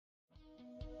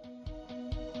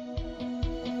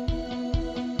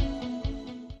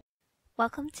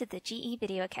Welcome to the GE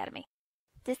Video Academy.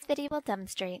 This video will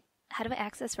demonstrate how to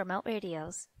access remote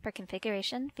radios for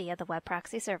configuration via the web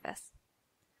proxy service.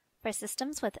 For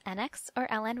systems with NX or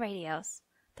LN radios,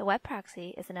 the web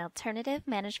proxy is an alternative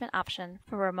management option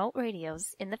for remote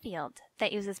radios in the field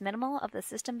that uses minimal of the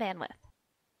system bandwidth.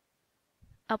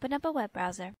 Open up a web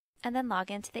browser and then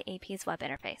log into the AP's web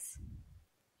interface.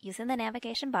 Using the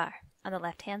navigation bar on the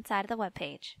left-hand side of the web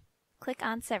page, click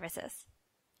on Services,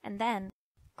 and then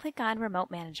click on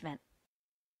Remote Management.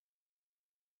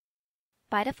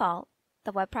 By default,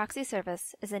 the web proxy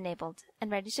service is enabled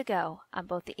and ready to go on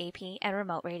both the AP and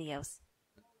remote radios.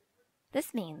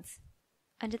 This means,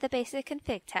 under the Basic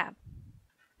Config tab,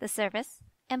 the service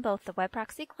and both the web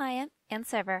proxy client and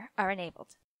server are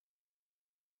enabled.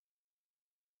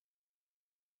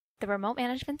 The remote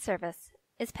management service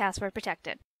is password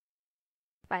protected.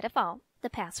 By default, the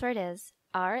password is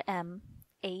RMADMIN.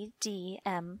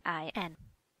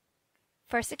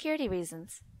 For security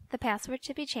reasons, the password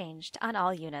should be changed on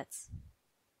all units.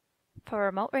 For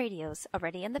remote radios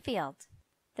already in the field,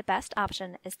 the best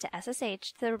option is to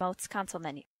SSH to the remote's console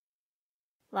menu.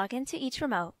 Log into each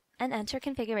remote and enter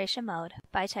configuration mode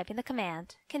by typing the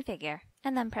command configure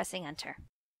and then pressing enter.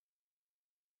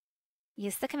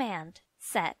 Use the command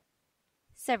set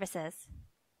services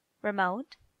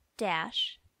remote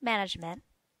management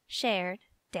shared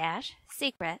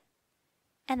secret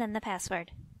and then the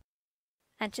password.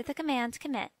 Enter the command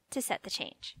commit to set the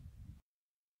change.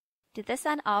 Do this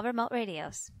on all remote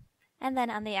radios, and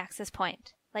then on the access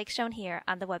point, like shown here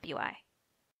on the web UI.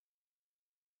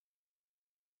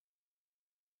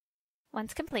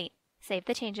 Once complete, save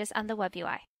the changes on the web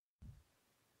UI.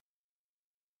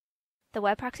 The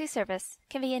web proxy service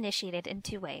can be initiated in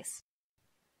two ways.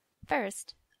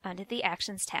 First, under the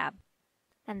Actions tab,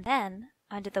 and then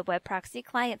under the Web Proxy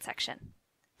Client section.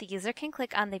 The user can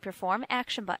click on the Perform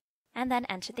Action button and then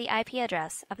enter the IP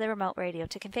address of the remote radio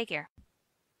to configure.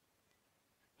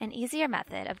 An easier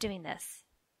method of doing this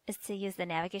is to use the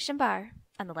navigation bar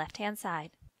on the left-hand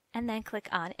side and then click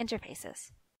on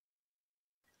Interfaces.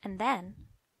 And then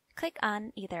click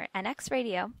on either NX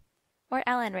radio or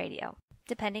LN radio,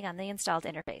 depending on the installed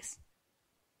interface.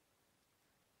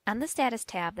 On the Status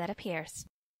tab that appears,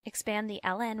 expand the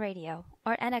LN radio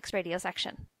or NX radio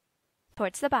section.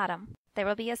 Towards the bottom, there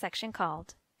will be a section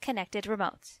called Connected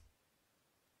Remotes.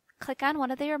 Click on one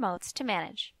of the remotes to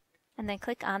manage, and then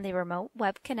click on the Remote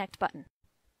Web Connect button.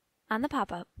 On the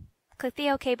pop-up, click the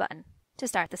OK button to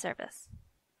start the service.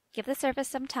 Give the service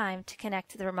some time to connect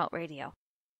to the remote radio.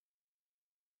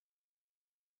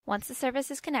 Once the service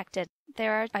is connected,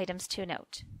 there are items to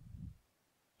note.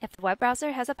 If the web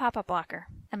browser has a pop-up blocker,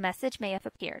 a message may have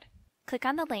appeared. Click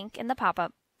on the link in the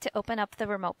pop-up to open up the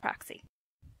remote proxy.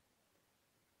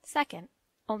 Second,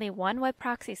 only one web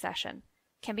proxy session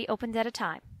can be opened at a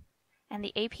time, and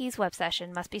the AP's web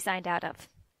session must be signed out of.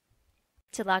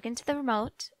 To log into the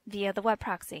remote via the web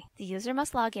proxy, the user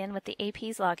must log in with the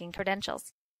AP's login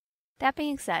credentials. That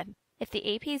being said, if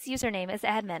the AP's username is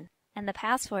admin and the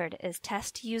password is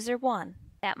testuser1,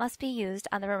 that must be used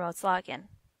on the remote's login.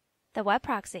 The web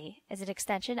proxy is an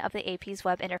extension of the AP's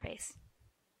web interface.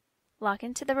 Log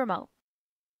into the remote.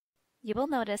 You will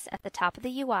notice at the top of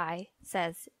the UI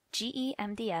says GE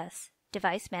MDS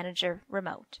Device Manager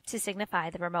Remote to signify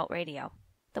the remote radio.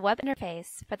 The web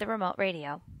interface for the remote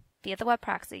radio via the web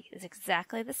proxy is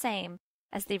exactly the same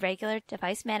as the regular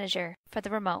device manager for the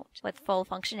remote with full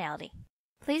functionality.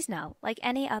 Please note, like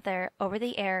any other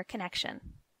over-the-air connection,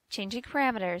 changing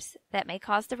parameters that may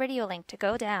cause the radio link to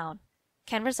go down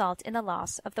can result in the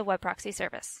loss of the web proxy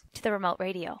service to the remote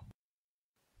radio.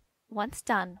 Once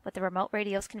done with the remote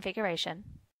radio's configuration,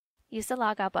 use the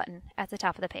Logout button at the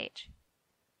top of the page.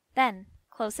 Then,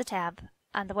 close the tab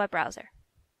on the web browser.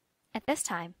 At this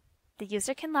time, the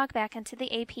user can log back into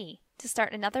the AP to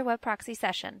start another web proxy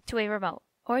session to a remote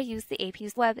or use the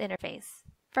AP's web interface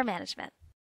for management.